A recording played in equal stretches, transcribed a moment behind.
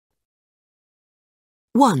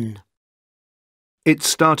1. It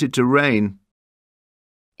started to rain.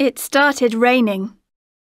 It started raining.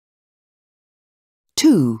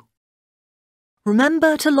 2.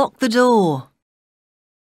 Remember to lock the door.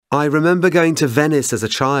 I remember going to Venice as a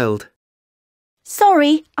child.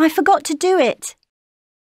 Sorry, I forgot to do it.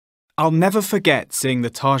 I'll never forget seeing the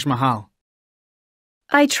Taj Mahal.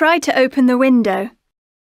 I tried to open the window.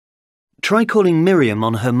 Try calling Miriam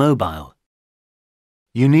on her mobile.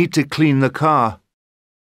 You need to clean the car.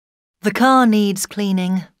 The car needs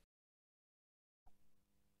cleaning.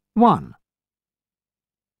 1.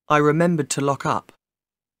 I remembered to lock up.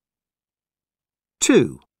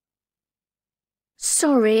 2.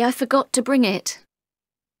 Sorry, I forgot to bring it.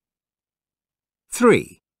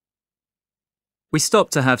 3. We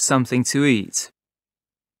stopped to have something to eat.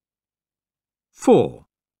 4.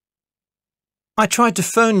 I tried to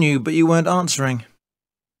phone you, but you weren't answering.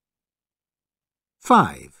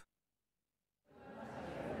 5.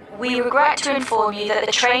 We regret to inform you that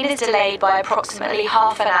the train is delayed by approximately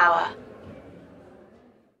half an hour.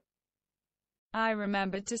 I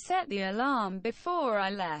remembered to set the alarm before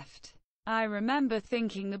I left. I remember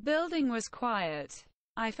thinking the building was quiet.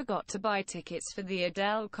 I forgot to buy tickets for the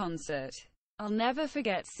Adele concert. I'll never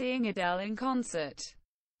forget seeing Adele in concert.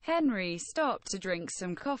 Henry stopped to drink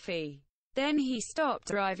some coffee. Then he stopped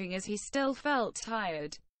driving as he still felt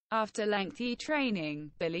tired. After lengthy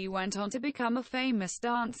training, Billy went on to become a famous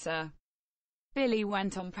dancer. Billy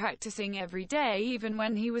went on practicing every day even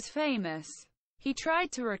when he was famous. He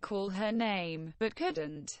tried to recall her name, but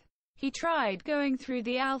couldn't. He tried going through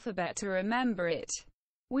the alphabet to remember it.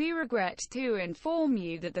 We regret to inform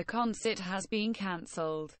you that the concert has been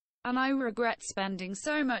cancelled, and I regret spending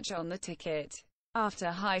so much on the ticket.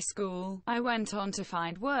 After high school, I went on to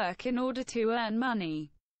find work in order to earn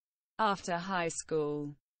money. After high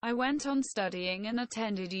school, I went on studying and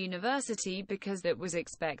attended university because that was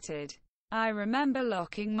expected. I remember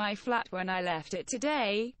locking my flat when I left it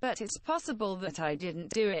today, but it's possible that I didn't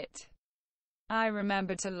do it. I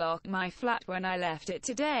remember to lock my flat when I left it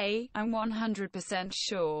today, I'm 100%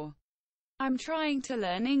 sure. I'm trying to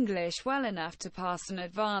learn English well enough to pass an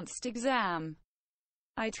advanced exam.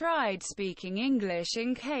 I tried speaking English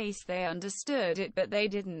in case they understood it, but they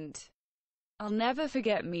didn't. I'll never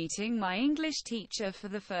forget meeting my English teacher for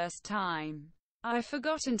the first time. I've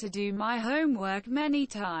forgotten to do my homework many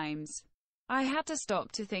times. I had to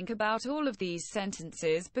stop to think about all of these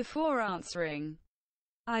sentences before answering.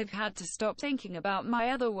 I've had to stop thinking about my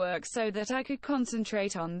other work so that I could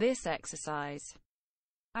concentrate on this exercise.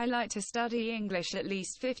 I like to study English at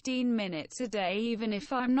least 15 minutes a day even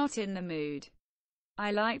if I'm not in the mood.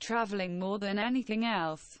 I like traveling more than anything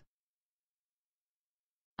else.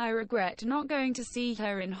 I regret not going to see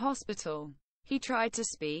her in hospital. He tried to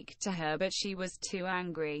speak to her but she was too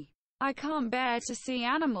angry. I can't bear to see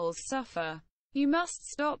animals suffer. You must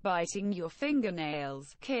stop biting your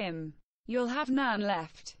fingernails, Kim. You'll have none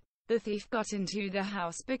left. The thief got into the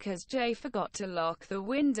house because Jay forgot to lock the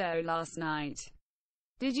window last night.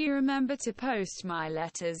 Did you remember to post my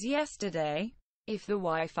letters yesterday? If the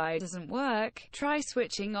Wi-Fi doesn't work, try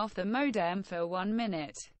switching off the modem for 1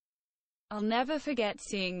 minute. I'll never forget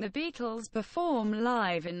seeing the Beatles perform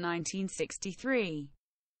live in 1963.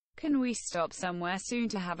 Can we stop somewhere soon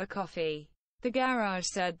to have a coffee? The garage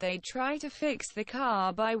said they'd try to fix the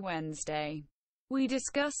car by Wednesday. We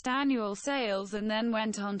discussed annual sales and then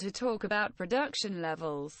went on to talk about production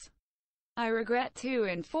levels. I regret to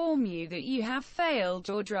inform you that you have failed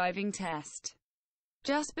your driving test.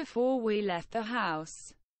 Just before we left the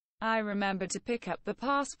house, I remember to pick up the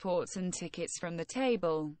passports and tickets from the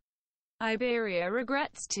table. Iberia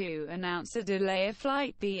regrets to announce a delay of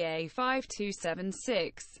flight BA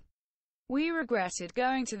 5276. We regretted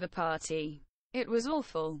going to the party. It was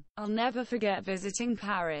awful. I'll never forget visiting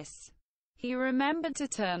Paris. He remembered to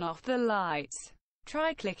turn off the lights.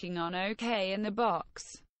 Try clicking on OK in the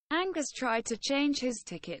box. Angus tried to change his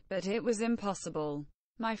ticket but it was impossible.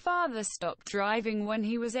 My father stopped driving when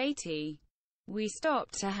he was 80. We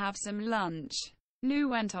stopped to have some lunch. Lou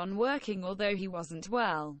went on working although he wasn't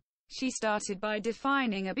well. She started by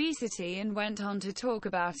defining obesity and went on to talk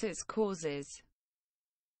about its causes.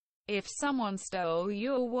 If someone stole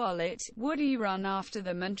your wallet, would you run after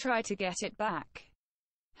them and try to get it back?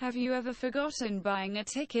 Have you ever forgotten buying a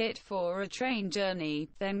ticket for a train journey,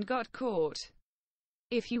 then got caught?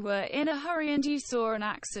 If you were in a hurry and you saw an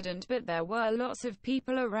accident but there were lots of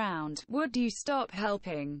people around, would you stop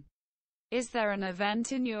helping? Is there an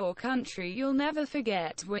event in your country you'll never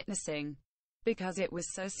forget witnessing because it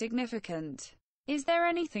was so significant? Is there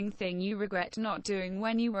anything you regret not doing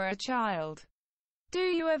when you were a child? Do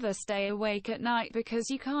you ever stay awake at night because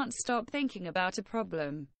you can't stop thinking about a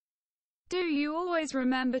problem? Do you always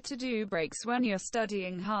remember to do breaks when you're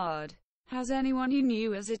studying hard? Has anyone you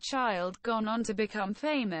knew as a child gone on to become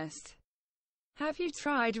famous? Have you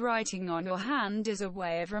tried writing on your hand as a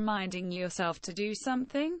way of reminding yourself to do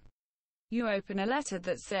something? You open a letter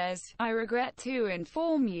that says, "I regret to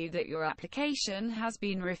inform you that your application has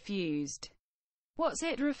been refused." What's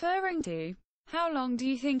it referring to? How long do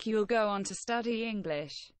you think you'll go on to study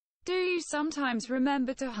English? Do you sometimes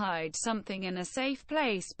remember to hide something in a safe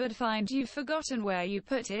place but find you've forgotten where you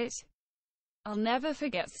put it? I'll never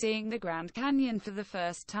forget seeing the Grand Canyon for the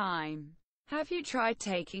first time. Have you tried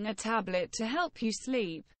taking a tablet to help you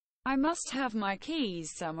sleep? I must have my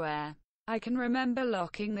keys somewhere. I can remember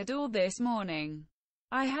locking the door this morning.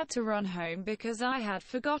 I had to run home because I had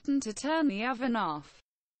forgotten to turn the oven off.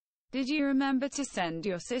 Did you remember to send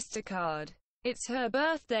your sister a card? It's her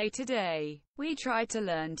birthday today. We tried to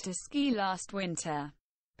learn to ski last winter,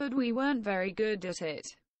 but we weren't very good at it.